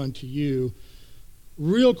them do unto you.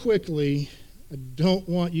 Real quickly, I don't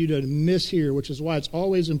want you to mishear, which is why it's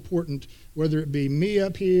always important, whether it be me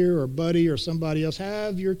up here or Buddy or somebody else,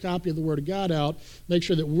 have your copy of the Word of God out. Make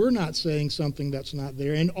sure that we're not saying something that's not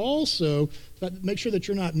there. And also, make sure that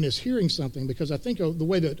you're not mishearing something, because I think the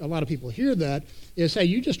way that a lot of people hear that is, hey,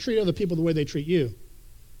 you just treat other people the way they treat you.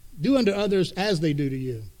 Do unto others as they do to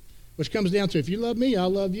you, which comes down to, if you love me, I'll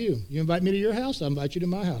love you. You invite me to your house, I'll invite you to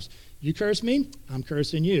my house. You curse me, I'm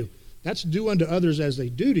cursing you. That's do unto others as they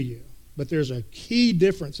do to you. But there's a key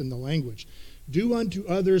difference in the language. Do unto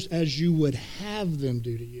others as you would have them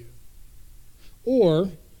do to you. Or,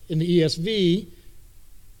 in the ESV,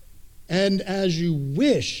 and as you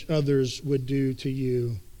wish others would do to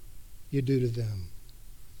you, you do to them.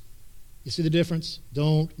 You see the difference?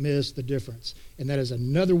 Don't miss the difference. And that is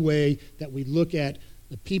another way that we look at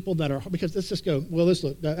the people that are, because let's just go, well, let's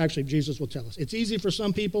look. Actually, Jesus will tell us. It's easy for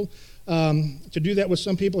some people to do that with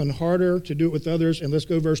some people and harder to do it with others. And let's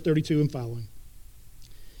go verse 32 and following.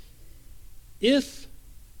 If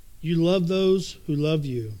you love those who love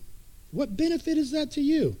you, what benefit is that to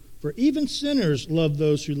you? For even sinners love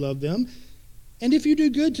those who love them. And if you do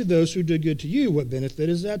good to those who do good to you, what benefit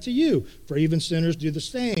is that to you? For even sinners do the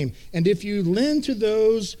same. And if you lend to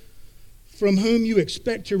those from whom you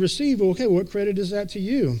expect to receive, okay, what credit is that to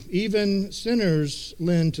you? Even sinners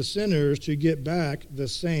lend to sinners to get back the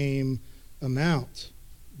same amount.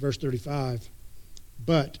 Verse 35.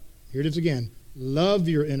 But, here it is again, love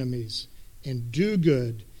your enemies and do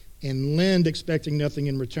good and lend expecting nothing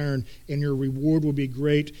in return, and your reward will be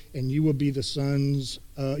great, and you will be the sons.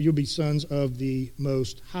 You'll be sons of the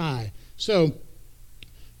Most High. So,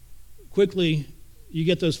 quickly, you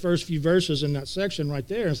get those first few verses in that section right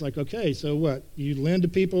there. It's like, okay, so what? You lend to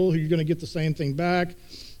people who you're going to get the same thing back.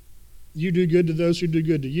 You do good to those who do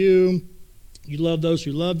good to you. You love those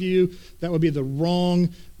who love you. That would be the wrong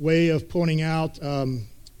way of pointing out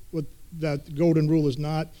what that golden rule is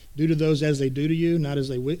not. Do to those as they do to you, not as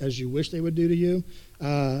you wish they would do to you,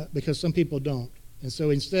 because some people don't. And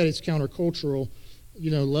so instead it's countercultural.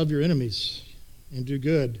 Love your enemies and do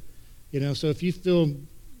good. So if you feel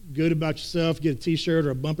good about yourself, get a T-shirt or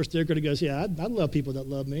a bumper sticker that goes, yeah, I love people that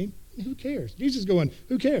love me. Who cares? Jesus is going,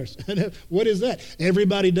 who cares? What is that?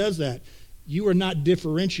 Everybody does that. You are not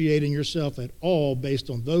differentiating yourself at all based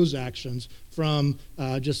on those actions from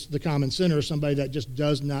just the common sinner, somebody that just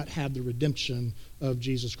does not have the redemption of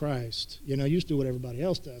Jesus Christ. You just do what everybody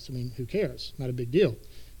else does. Who cares? Not a big deal.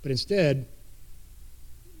 But instead,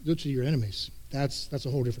 go to your enemies. That's a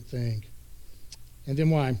whole different thing. And then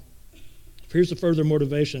why? Here's the further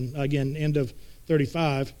motivation. Again, end of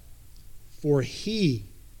 35. For he,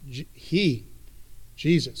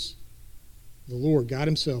 Jesus, the Lord, God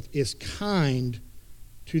himself, is kind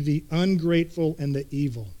to the ungrateful and the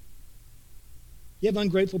evil. You have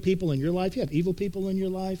ungrateful people in your life. You have evil people in your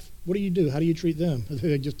life. What do? How do you treat them?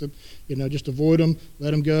 Just avoid them,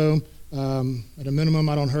 let them go. At a minimum,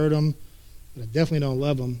 I don't hurt them, but I definitely don't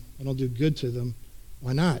love them. I don't do good to them.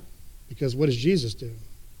 Why not? Because what does Jesus do?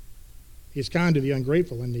 He's kind to the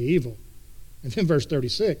ungrateful and the evil. And then verse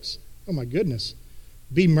 36, oh my goodness.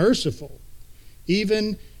 Be merciful,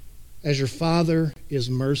 even as your Father is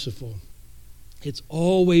merciful. It's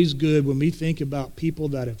always good when we think about people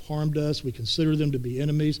that have harmed us, we consider them to be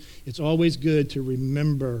enemies. It's always good to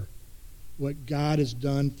remember what God has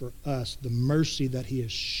done for us, the mercy that he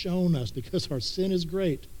has shown us, because our sin is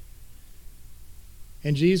great.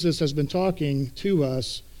 And Jesus has been talking to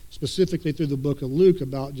us specifically through the book of Luke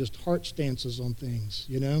about just heart stances on things,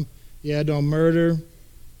 Yeah, don't murder,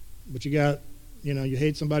 but you got, you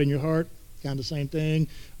hate somebody in your heart, kind of the same thing.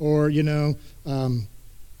 Or,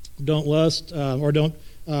 don't lust, or don't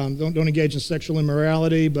engage in sexual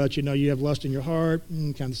immorality, but, you have lust in your heart,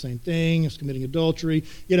 kind of the same thing. It's committing adultery,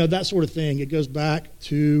 that sort of thing. It goes back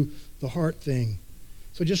to the heart thing.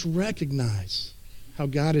 So just recognize how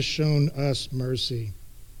God has shown us mercy.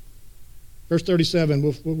 Verse 37,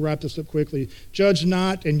 we'll wrap this up quickly. Judge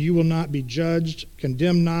not, and you will not be judged.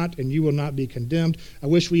 Condemn not, and you will not be condemned. I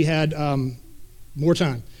wish we had more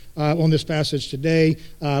time on this passage today.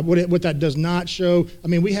 What that does not show,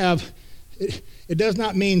 it does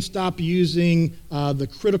not mean stop using the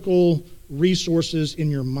critical resources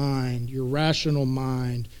in your mind, your rational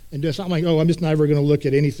mind. And it's not like, I'm just never going to look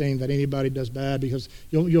at anything that anybody does bad, because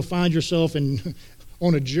you'll find yourself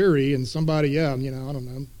on a jury and somebody, I don't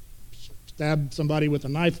know, stabbed somebody with a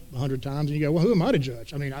knife 100 times, and you go, well, who am I to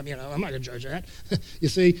judge? I'm not going to judge that. You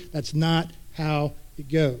see, that's not how it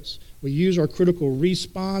goes. We use our critical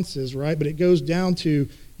responses, right? But it goes down to,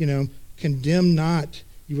 condemn not,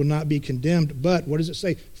 you will not be condemned. But what does it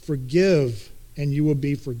say? Forgive, and you will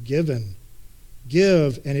be forgiven.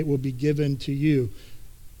 Give, and it will be given to you.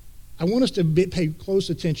 I want us to pay close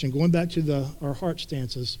attention, going back to our heart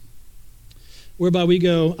stances, whereby we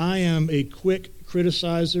go, I am a quick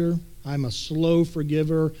criticizer. I'm a slow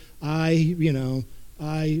forgiver. I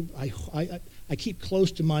keep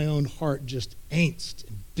close to my own heart just angst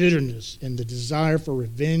and bitterness and the desire for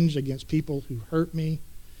revenge against people who hurt me.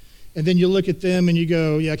 And then you look at them and you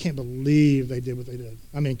go, I can't believe they did what they did.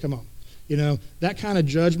 Come on. That kind of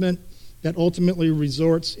judgment that ultimately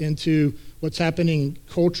resorts into what's happening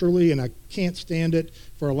culturally, and I can't stand it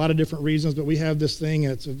for a lot of different reasons, but we have this thing,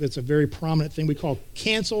 and it's a very prominent thing we call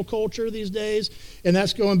cancel culture these days, and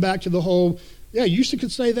that's going back to the whole, you used to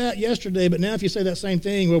could say that yesterday, but now if you say that same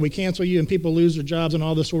thing, well, we cancel you and people lose their jobs and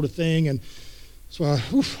all this sort of thing, and so I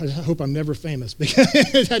hope I'm never famous,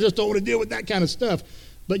 because I just don't want to deal with that kind of stuff.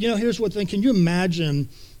 But, here's what thing, can you imagine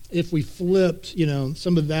if we flipped,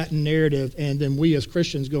 some of that narrative, and then we as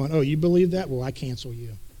Christians going, oh, you believe that? Well, I cancel you.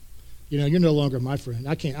 You're no longer my friend.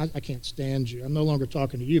 I can't stand you. I'm no longer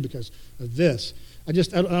talking to you because of this. I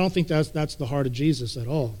don't think that's the heart of Jesus at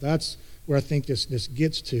all. That's where I think this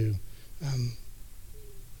gets to.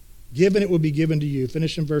 Given it will be given to you.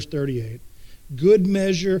 Finish in verse 38. Good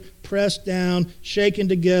measure, pressed down, shaken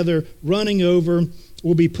together, running over,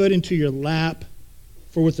 will be put into your lap.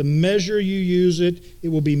 For with the measure you use it, it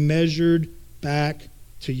will be measured back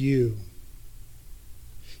to you.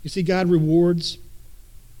 You see, God rewards.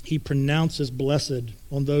 He pronounces blessed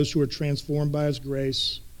on those who are transformed by his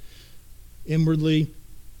grace inwardly,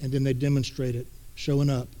 and then they demonstrate it, showing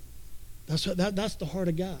up. That's the heart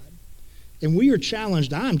of God. And we are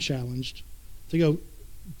challenged, I'm challenged, to go,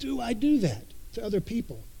 do I do that to other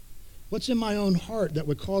people? What's in my own heart that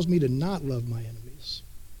would cause me to not love my enemies?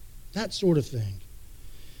 That sort of thing.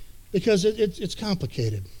 Because it's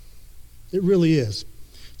complicated. It really is.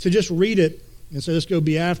 To just read it and say, let's go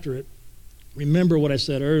be after it, remember what I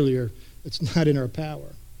said earlier, it's not in our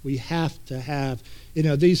power. We have to have,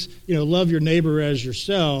 love your neighbor as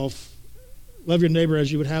yourself. Love your neighbor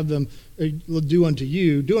as you would have them do unto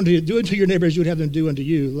you. Do unto your neighbor as you would have them do unto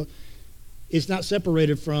you. It's not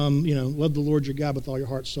separated from, love the Lord your God with all your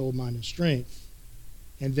heart, soul, mind, and strength.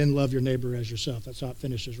 And then love your neighbor as yourself. That's how it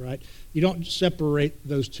finishes, right? You don't separate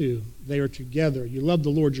those two. They are together. You love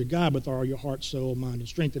the Lord your God with all your heart, soul, mind, and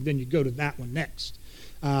strength. And then you go to that one next.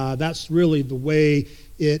 That's really the way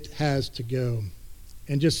it has to go.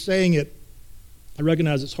 And just saying it, I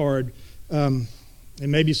recognize it's hard. And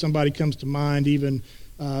maybe somebody comes to mind even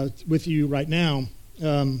with you right now.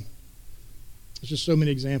 There's just so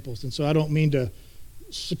many examples. And so I don't mean to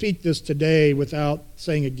speak this today without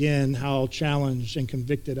saying again how challenged and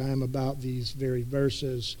convicted I am about these very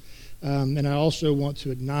verses. And I also want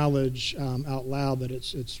to acknowledge out loud that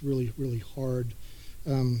it's really, really hard.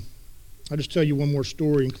 I'll just tell you one more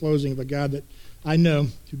story in closing of a guy that I know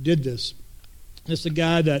who did this. It's a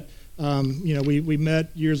guy that, we met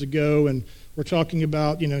years ago, and we're talking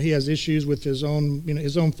about, he has issues with his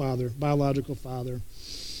own father, biological father.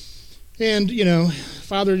 And,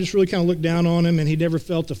 father just really kind of looked down on him, and he never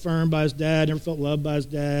felt affirmed by his dad, never felt loved by his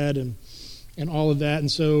dad, and all of that.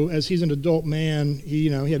 And so as he's an adult man, he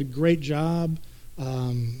had a great job,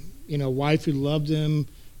 wife who loved him,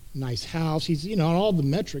 nice house. He's, on all the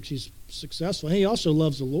metrics, he's successful. And he also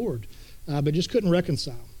loves the Lord, but just couldn't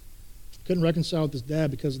reconcile. Couldn't reconcile with his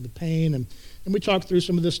dad because of the pain. And we talked through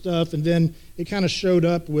some of this stuff, and then it kind of showed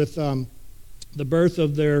up with the birth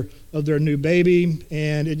of their new baby,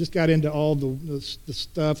 and it just got into all the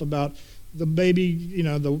stuff about the baby,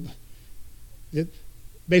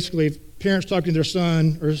 basically parents talking to their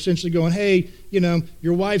son are essentially going, hey,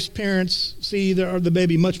 your wife's parents see the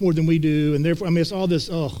baby much more than we do, and therefore, it's all this,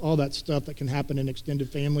 all that stuff that can happen in extended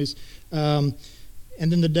families. And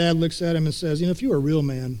then the dad looks at him and says, if you were a real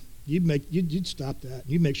man, you'd stop that.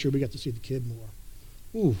 You'd make sure we got to see the kid more.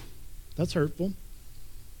 Ooh, that's hurtful.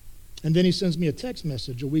 And then he sends me a text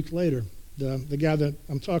message a week later, the guy that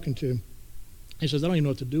I'm talking to. He says, I don't even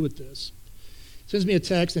know what to do with this. He sends me a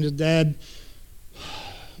text, and his dad,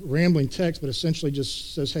 rambling text, but essentially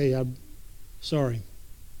just says, hey, I'm sorry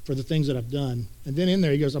for the things that I've done. And then in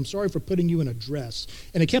there he goes, I'm sorry for putting you in a dress.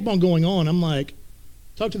 And it kept on going on. I'm like,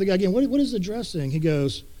 talk to the guy again, what is the dress thing? He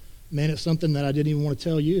goes, man, it's something that I didn't even want to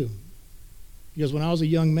tell you. He goes, when I was a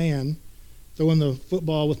young man, throwing the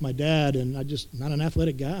football with my dad, and I just, not an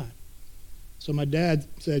athletic guy. So my dad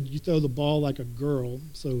said, you throw the ball like a girl.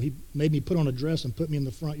 So he made me put on a dress and put me in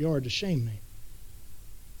the front yard to shame me.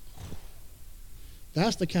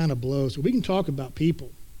 That's the kind of blow. So we can talk about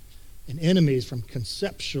people and enemies from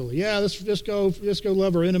conceptually. Yeah, let's just go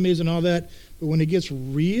love our enemies and all that. But when it gets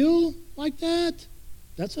real like that,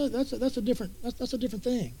 that's a different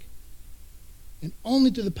thing. And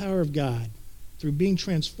only through the power of God, through being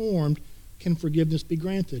transformed, can forgiveness be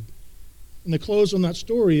granted. And the close on that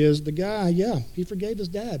story is the guy, he forgave his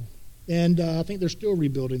dad. And I think they're still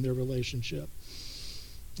rebuilding their relationship.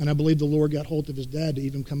 And I believe the Lord got hold of his dad to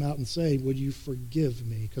even come out and say, would you forgive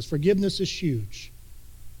me? Because forgiveness is huge.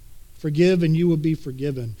 Forgive and you will be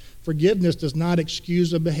forgiven. Forgiveness does not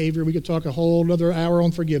excuse a behavior. We could talk a whole other hour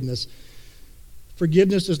on forgiveness.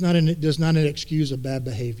 Forgiveness does not excuse a bad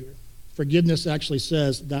behavior. Forgiveness actually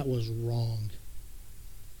says that was wrong,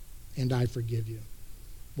 and I forgive you.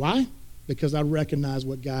 Why? Because I recognize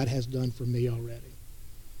what God has done for me already.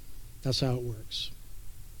 That's how it works.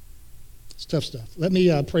 It's tough stuff. Let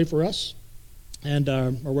me pray for us, and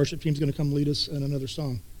our worship team is going to come lead us in another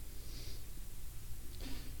song.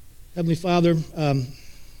 Heavenly Father,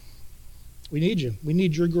 we need you. We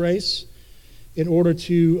need your grace in order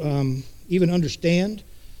to even understand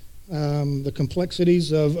the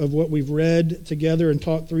complexities of what we've read together and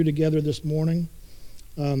talked through together this morning.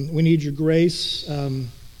 We need your grace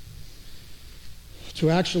to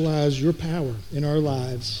actualize your power in our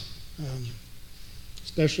lives,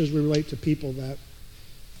 especially as we relate to people that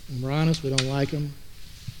When we're honest, we don't like them.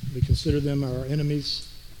 We consider them our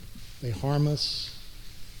enemies. They harm us.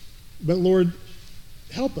 But Lord,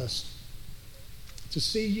 help us to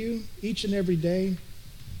see you each and every day,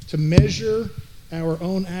 to measure our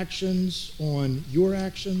own actions on your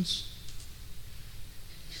actions,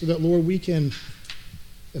 so that, Lord, we can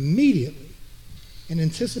immediately and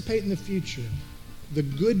anticipate in the future the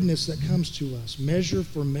goodness that comes to us, measure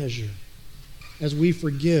for measure, as we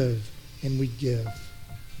forgive and we give.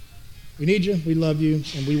 We need you, we love you,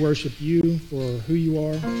 and we worship you for who you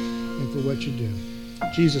are and for what you do.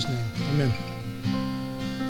 In Jesus' name, amen.